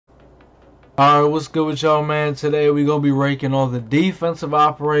Alright, what's good with y'all, man? Today we're going to be ranking all the defensive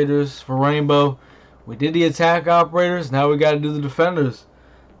operators for Rainbow. We did the attack operators, now we got to do the defenders.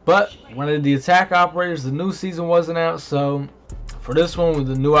 But when I did the attack operators, the new season wasn't out, so for this one with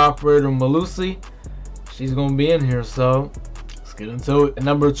the new operator Melusi, she's going to be in here, so let's get into it. At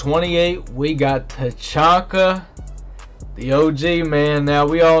number 28, we got Tachanka, the OG, man. Now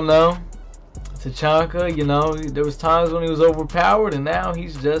we all know Tachanka, you know, there was times when he was overpowered, and now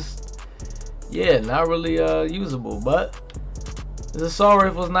he's just, yeah, not really usable. But the assault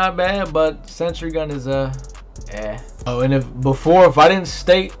rifle is not bad, but sentry gun is eh. Oh, and if I didn't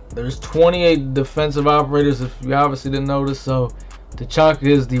state, there's 28 defensive operators, if you obviously didn't notice, so Tachanka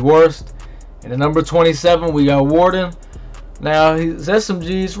is the worst. And at number 27, we got Warden. Now his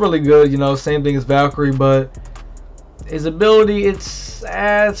SMG is really good, you know, same thing as Valkyrie, but his ability, it's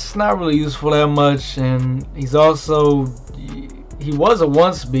not really useful that much. And he's also, he was a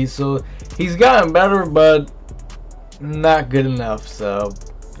 1-speed, so he's gotten better, but not good enough. So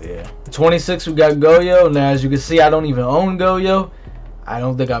yeah. 26, we got Goyo. Now as you can see, I don't even own Goyo. I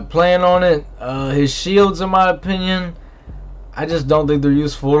don't think I plan on it. His shields, in my opinion, I just don't think they're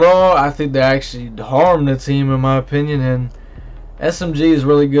useful at all. I think they actually harm the team, in my opinion. And SMG is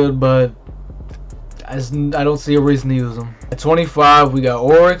really good, but I don't see a reason to use them. At 25, we got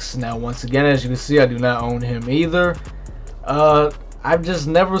Oryx. Now once again, as you can see, I do not own him either. I've just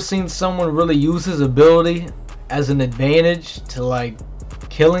never seen someone really use his ability as an advantage to like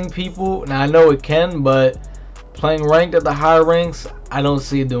killing people. Now I know it can, but playing ranked at the higher ranks, I don't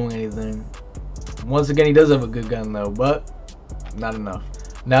see it doing anything. Once again, he does have a good gun though, but not enough.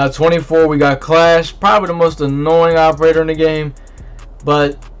 Now at 24, we got Clash, probably the most annoying operator in the game,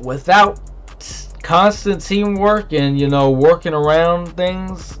 but without constant teamwork and, you know, working around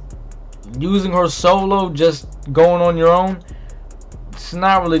things, using her solo, just going on your own, it's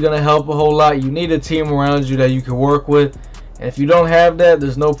not really going to help a whole lot. You need a team around you that you can work with, and if you don't have that,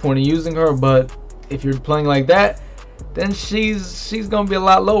 there's no point in using her. But if you're playing like that, then she's going to be a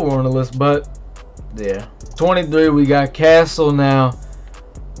lot lower on the list. But yeah. 23, we got Castle. Now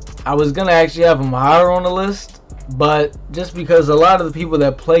I was going to actually have him higher on the list, but just because a lot of the people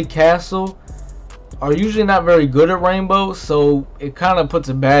that play Castle are usually not very good at Rainbow, so it kind of puts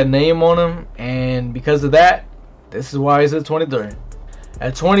a bad name on him, and because of that, this is why he's at 23.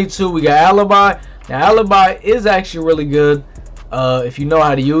 At 22, we got Alibi. Now Alibi is actually really good if you know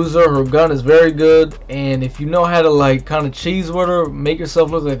how to use her. Her gun is very good, and if you know how to like kind of cheese with her, make yourself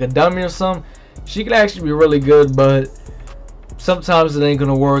look like a dummy or something, she can actually be really good, but sometimes it ain't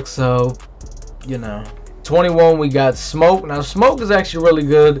gonna work, so you know. 21, we got Smoke. Now Smoke is actually really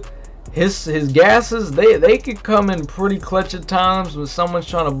good. His gases, they could come in pretty clutch at times when someone's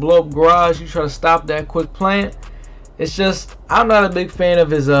trying to blow up garage. You try to stop that quick plant. It's just, I'm not a big fan of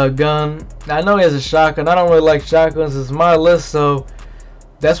his gun. I know he has a shotgun. I don't really like shotguns. It's my list, so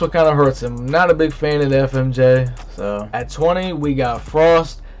that's what kind of hurts him. Not a big fan of the FMJ. So at 20, we got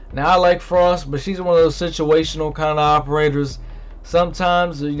Frost. Now I like Frost, but she's one of those situational kind of operators.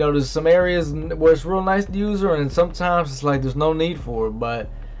 Sometimes, you know, there's some areas where it's real nice to use her, and sometimes it's like there's no need for it. But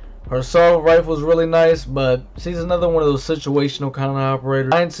her assault rifle is really nice, but she's another one of those situational kind of operators.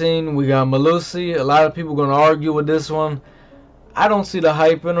 19, we got Melusi. A lot of people are going to argue with this one. I don't see the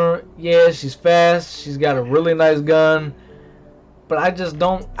hype in her. Yeah, she's fast. She's got a really nice gun. But I just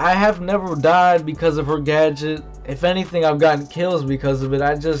don't. I have never died because of her gadget. If anything, I've gotten kills because of it.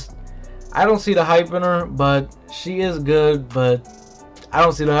 I don't see the hype in her, but she is good, but I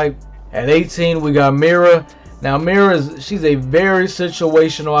don't see the hype. At 18, we got Mira. Now Mira, she's a very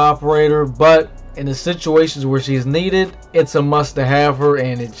situational operator, but in the situations where she's needed, it's a must to have her,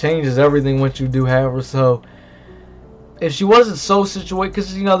 and it changes everything once you do have her. So if she wasn't so situated,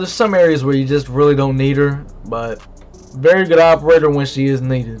 because you know there's some areas where you just really don't need her, but very good operator when she is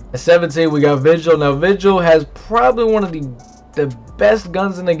needed. At 17, we got Vigil. Now Vigil has probably one of the best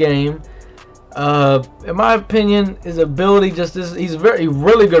guns in the game. In my opinion, his ability just is, he's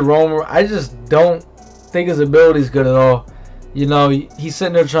really good roamer. I just don't think his ability is good at all. You know, he's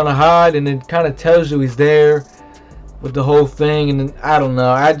sitting there trying to hide, and it kind of tells you he's there with the whole thing. And then, I don't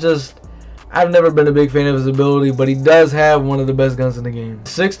know, I've never been a big fan of his ability, but he does have one of the best guns in the game.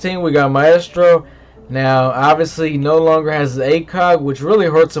 16, we got Maestro. Now obviously he no longer has his ACOG, which really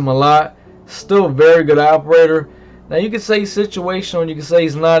hurts him a lot. Still a very good operator. Now you can say he's situational and you can say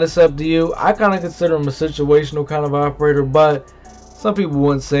he's not, it's up to you. I kind of consider him a situational kind of operator, but some people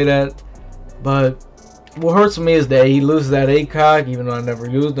wouldn't say that. But what hurts me is that he loses that ACOG, even though I never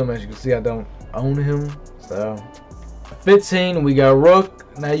used him. As you can see, I don't own him. So 15, we got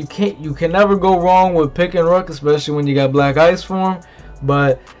Rook. Now you can never go wrong with picking Rook, especially when you got Black Ice for him.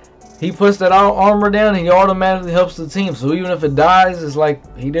 But he puts that armor down, he automatically helps the team. So even if it dies, it's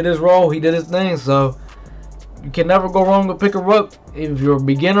like he did his role, he did his thing. So you can never go wrong with pick a rook. If you're a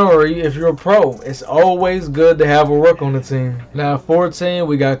beginner or if you're a pro, it's always good to have a rook on the team. Now 14,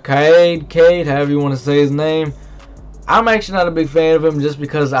 we got Cade, however you want to say his name. I'm actually not a big fan of him just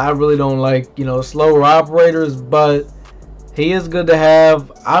because I really don't like, you know, slower operators, but he is good to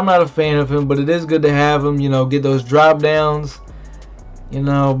have. I'm not a fan of him, but it is good to have him, you know, get those drop downs, you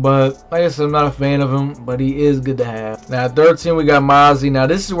know, but like I said, I'm not a fan of him, but he is good to have. Now 13, we got Mozzie. Now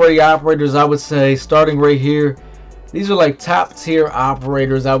this is where the operators, I would say, starting right here, these are like top tier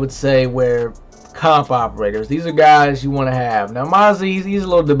operators, I would say, where comp operators. These are guys you want to have. Now Mozzie, he's a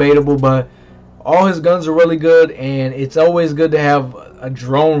little debatable, but all his guns are really good, and it's always good to have a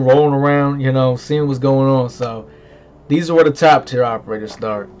drone rolling around, you know, seeing what's going on. So these are where the top tier operators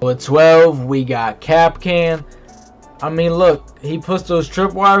start. At 12, we got Kapkan. I mean, look, he puts those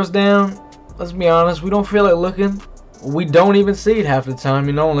tripwires down. Let's be honest, we don't feel like looking. We don't even see it half the time,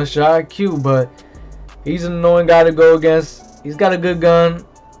 you know, unless you're IQ. But he's an annoying guy to go against. He's got a good gun.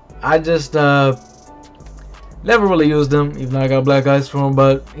 I just never really used him, even though I got black ice for him.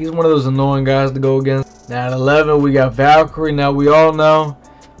 But he's one of those annoying guys to go against. Now at 11, we got Valkyrie. Now we all know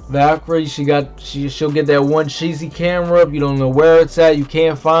Valkyrie, she'll get that one cheesy camera up. You don't know where it's at, you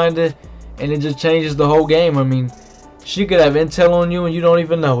can't find it, and it just changes the whole game. I mean, she could have intel on you and you don't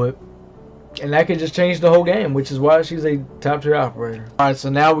even know it, and that could just change the whole game, which is why she's a top tier operator. Alright, so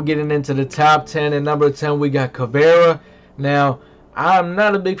now we're getting into the top 10. At number 10, we got Caveira. Now I'm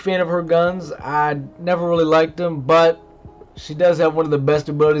not a big fan of her guns. I never really liked them, but she does have one of the best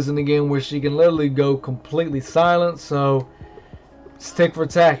abilities in the game where she can literally go completely silent. So it's tick for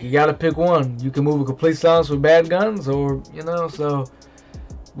tack. You gotta pick one. You can move a complete silence with bad guns, or, you know, so,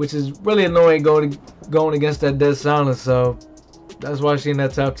 which is really annoying going against that dead silence. So that's why she's in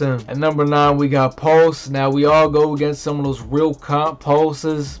that top 10. At number 9, we got Pulse. Now we all go against some of those real comp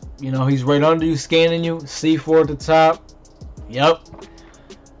pulses. You know, he's right under you, scanning you. C4 at the top. Yep,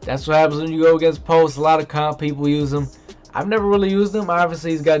 that's what happens when you go against Pulse. A lot of comp people use him. I've never really used him.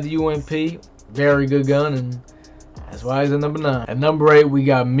 Obviously, he's got the UMP, very good gun, and that's why he's at number 9. At number 8, we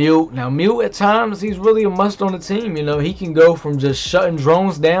got Mute. Now, Mute, at times, he's really a must on the team. You know, he can go from just shutting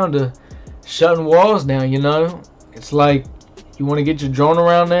drones down to shutting walls down, you know. It's like, you want to get your drone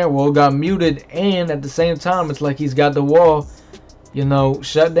around there? Well, it got muted, and at the same time, it's like he's got the wall, you know,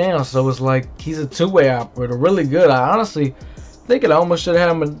 shut down. So it's like he's a two-way operator. Really good. I honestly think I almost should have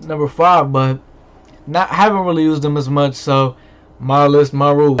had him at number 5, but haven't really used him as much. So my list,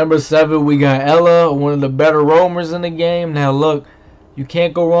 my rule. Number 7, we got Ela, one of the better roamers in the game. Now look, you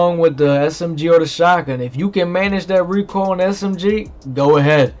can't go wrong with the SMG or the shotgun. If you can manage that recoil on the SMG, go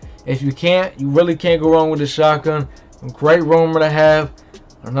ahead. If you can't, you really can't go wrong with the shotgun. A great roamer to have.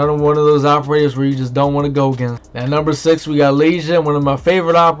 Another one of those operators where you just don't want to go against. Now number 6, we got Legion, one of my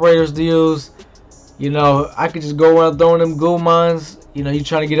favorite operators to use. You know, I could just go around throwing them ghoul mines. You know, you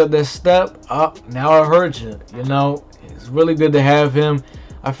trying to get up that step. Now I heard you. You know, it's really good to have him.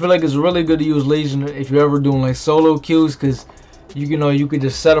 I feel like it's really good to use Legion if you're ever doing like solo queues, because you know, you could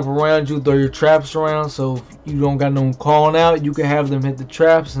just set up around you, throw your traps around, so if you don't got no one calling out, you can have them hit the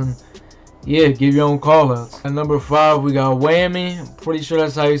traps and, yeah, give your own call outs. At number 5, we got Whammy. I'm pretty sure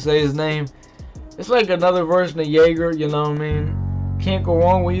that's how you say his name. It's like another version of Jaeger, you know what I mean? Can't go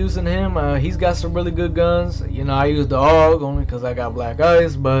wrong with using him. He's got some really good guns. You know, I use the AUG only because I got black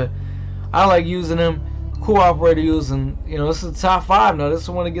ice, but I like using him. Cool operator using, you know, this is the top 5 now. This is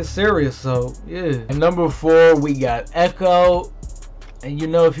when it gets serious, so yeah. At number 4, we got Echo. And you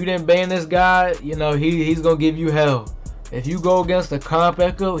know, if you didn't ban this guy, you know, he's gonna give you hell. If you go against a comp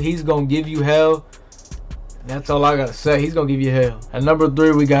Echo, he's gonna give you hell. That's all I gotta say. He's gonna give you hell. At number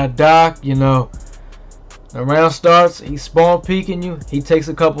 3, we got Doc. You know, the round starts, he's spawn peeking you. He takes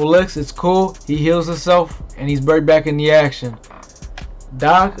a couple licks. It's cool. He heals himself, and he's right back in the action.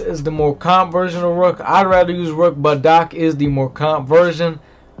 Doc is the more comp version of Rook. I'd rather use Rook, but Doc is the more comp version.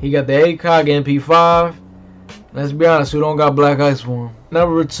 He got the ACOG MP5. Let's be honest, who don't got black ice for him?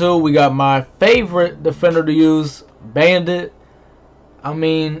 Number 2, we got my favorite defender to use, Bandit. I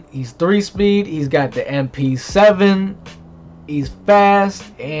mean, he's 3-speed. He's got the MP7. He's fast,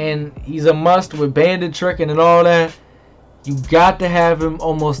 and he's a must with bandit tricking and all that. You got to have him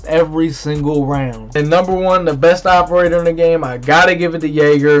almost every single round. And number 1, the best operator in the game, I gotta give it to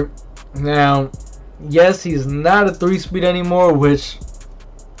Jaeger. Now, yes, he's not a 3-speed anymore, which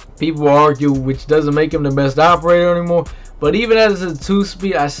people argue, which doesn't make him the best operator anymore. But even as a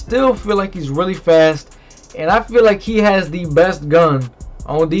 2-speed, I still feel like he's really fast, and I feel like he has the best gun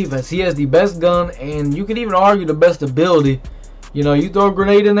on defense. He has the best gun, and you can even argue the best ability. You know, you throw a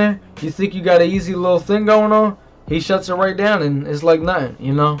grenade in there, you think you got an easy little thing going on, he shuts it right down and it's like nothing,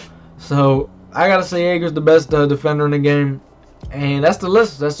 you know. So I gotta say Jaeger's the best defender in the game. And that's the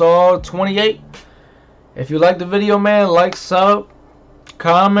list. That's all 28. If you like the video, man, like, sub,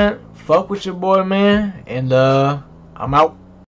 comment, fuck with your boy, man. And I'm out.